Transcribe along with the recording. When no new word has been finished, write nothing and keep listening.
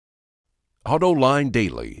AutoLine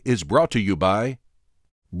Daily is brought to you by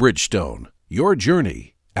Bridgestone, your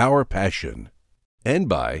journey, our passion, and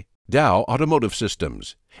by Dow Automotive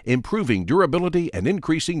Systems, improving durability and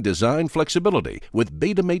increasing design flexibility with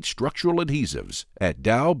Betamate structural adhesives at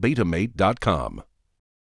dowbetamate.com.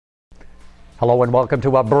 Hello and welcome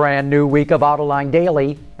to a brand new week of AutoLine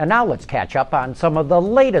Daily. And now let's catch up on some of the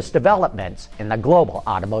latest developments in the global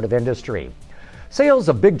automotive industry. Sales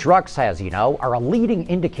of big trucks, as you know, are a leading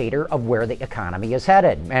indicator of where the economy is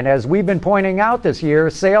headed. And as we've been pointing out this year,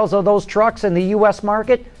 sales of those trucks in the U.S.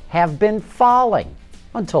 market have been falling.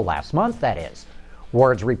 Until last month, that is.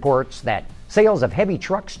 Wards reports that sales of heavy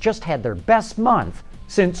trucks just had their best month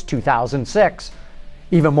since 2006.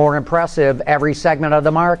 Even more impressive, every segment of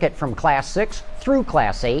the market from Class 6 through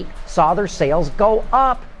Class 8 saw their sales go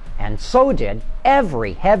up, and so did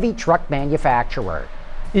every heavy truck manufacturer.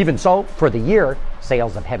 Even so, for the year,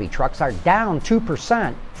 sales of heavy trucks are down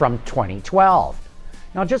 2% from 2012.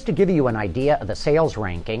 Now, just to give you an idea of the sales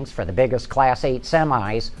rankings for the biggest Class 8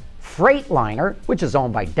 semis, Freightliner, which is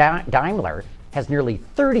owned by Daimler, has nearly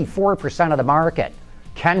 34% of the market.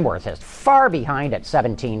 Kenworth is far behind at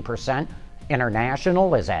 17%.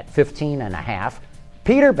 International is at 15.5%.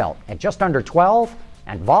 Peterbilt at just under 12%,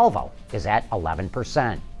 and Volvo is at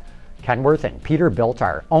 11%. Kenworth and Peterbilt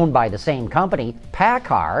are owned by the same company,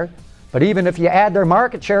 PACCAR, but even if you add their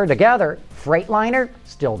market share together, Freightliner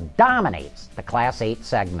still dominates the Class 8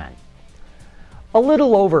 segment. A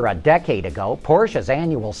little over a decade ago, Porsche's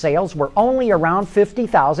annual sales were only around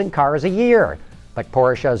 50,000 cars a year, but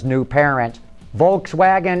Porsche's new parent,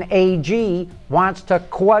 Volkswagen AG, wants to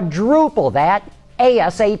quadruple that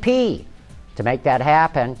ASAP. To make that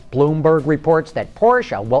happen, Bloomberg reports that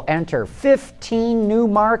Porsche will enter 15 new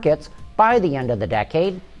markets by the end of the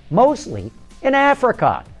decade, mostly in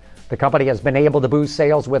Africa. The company has been able to boost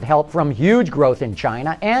sales with help from huge growth in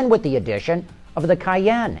China and with the addition of the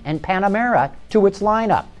Cayenne and Panamera to its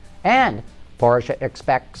lineup. And Porsche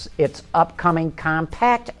expects its upcoming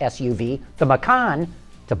compact SUV, the Macan,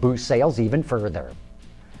 to boost sales even further.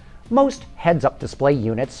 Most heads-up display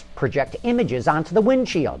units project images onto the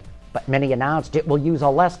windshield, but many announced it will use a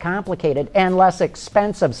less complicated and less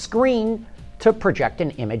expensive screen to project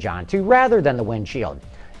an image onto rather than the windshield.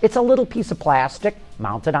 It's a little piece of plastic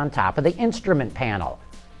mounted on top of the instrument panel.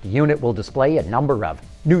 The unit will display a number of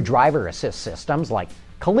new driver assist systems like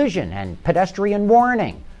collision and pedestrian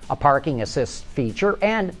warning, a parking assist feature,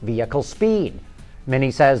 and vehicle speed.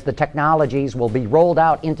 Mini says the technologies will be rolled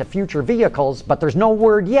out into future vehicles, but there's no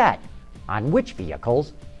word yet on which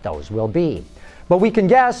vehicles those will be. But we can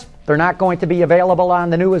guess they're not going to be available on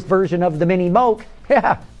the newest version of the Mini Moke.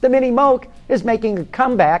 Yeah, the Mini Moke is making a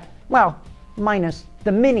comeback, well, minus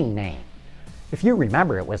the Mini name. If you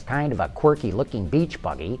remember, it was kind of a quirky-looking beach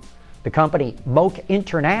buggy. The company Moke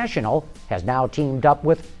International has now teamed up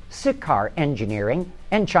with Siccar Engineering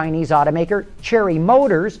and Chinese automaker Chery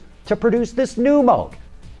Motors to produce this new Moke.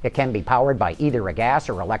 It can be powered by either a gas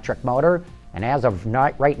or electric motor, and as of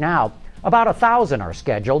right now, about 1,000 are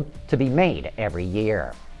scheduled to be made every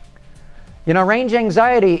year. You know, range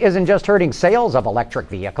anxiety isn't just hurting sales of electric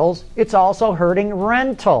vehicles, it's also hurting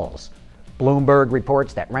rentals. Bloomberg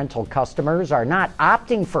reports that rental customers are not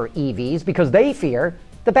opting for EVs because they fear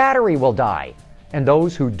the battery will die, and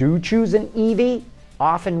those who do choose an EV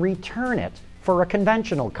often return it for a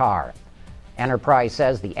conventional car. Enterprise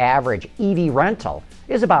says the average EV rental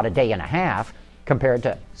is about a day and a half compared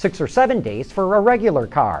to 6 or 7 days for a regular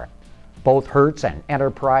car. Both Hertz and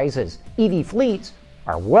Enterprise's EV fleets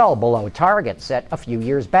are well below targets set a few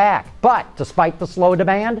years back. But despite the slow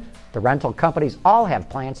demand, the rental companies all have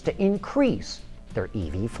plans to increase their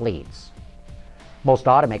EV fleets. Most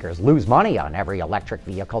automakers lose money on every electric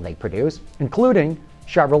vehicle they produce, including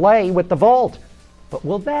Chevrolet with the Volt. But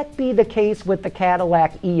will that be the case with the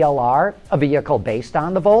Cadillac ELR, a vehicle based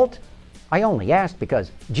on the Volt? I only asked because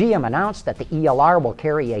GM announced that the ELR will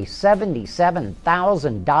carry a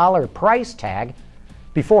 $77,000 price tag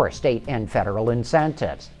before state and federal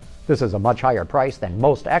incentives. This is a much higher price than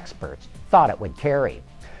most experts thought it would carry.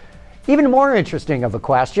 Even more interesting of a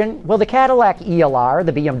question, will the Cadillac ELR,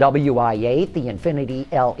 the BMW i8, the Infiniti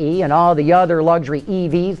LE, and all the other luxury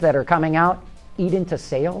EVs that are coming out eat into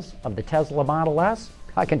sales of the Tesla Model S?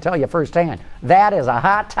 I can tell you firsthand, that is a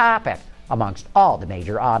hot topic amongst all the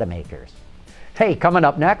major automakers. Hey, coming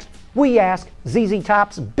up next, we ask ZZ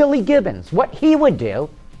Top's Billy Gibbons what he would do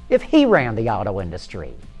if he ran the auto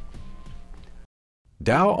industry.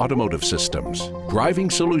 Dow Automotive Systems, driving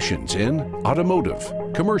solutions in automotive,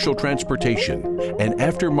 commercial transportation, and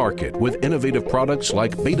aftermarket with innovative products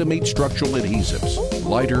like Betamate structural adhesives.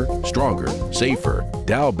 Lighter, stronger, safer.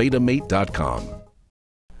 DowBetamate.com.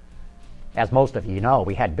 As most of you know,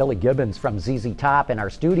 we had Billy Gibbons from ZZ Top in our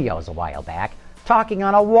studios a while back, talking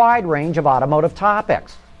on a wide range of automotive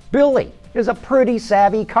topics. Billy is a pretty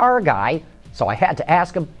savvy car guy, so I had to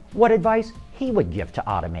ask him what advice he would give to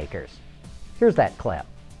automakers. Here's that clip.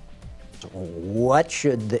 What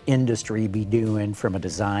should the industry be doing from a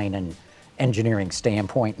design and engineering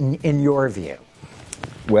standpoint, in your view?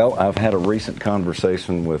 Well, I've had a recent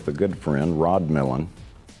conversation with a good friend, Rod Millen,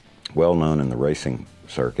 well known in the racing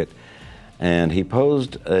circuit, and he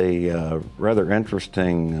posed a rather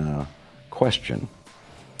interesting question.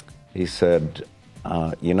 He said,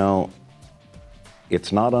 it's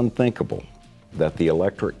not unthinkable that the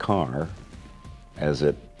electric car, as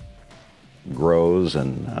it grows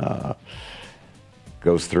and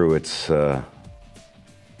goes through its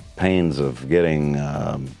pains of getting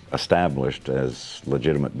established as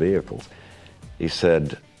legitimate vehicles, he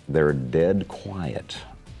said, they're dead quiet.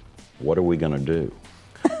 What are we going to do?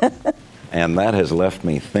 And that has left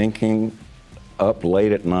me thinking up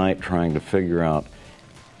late at night trying to figure out,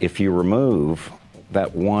 if you remove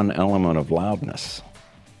that one element of loudness,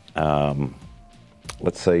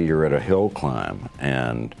 let's say you're at a hill climb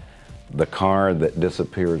and the car that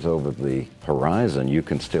disappears over the horizon, you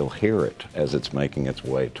can still hear it as it's making its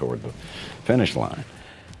way toward the finish line.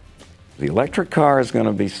 The electric car is going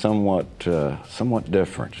to be somewhat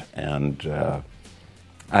different, and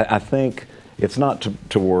I think it's not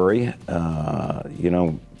to worry.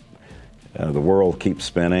 The world keeps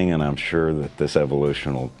spinning, and I'm sure that this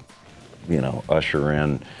evolution will, usher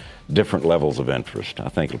in different levels of interest. I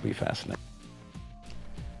think it'll be fascinating.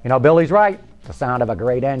 Billy's right. The sound of a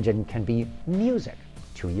great engine can be music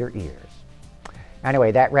to your ears.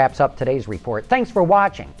 Anyway, that wraps up today's report. Thanks for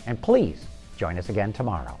watching, and please join us again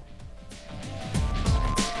tomorrow.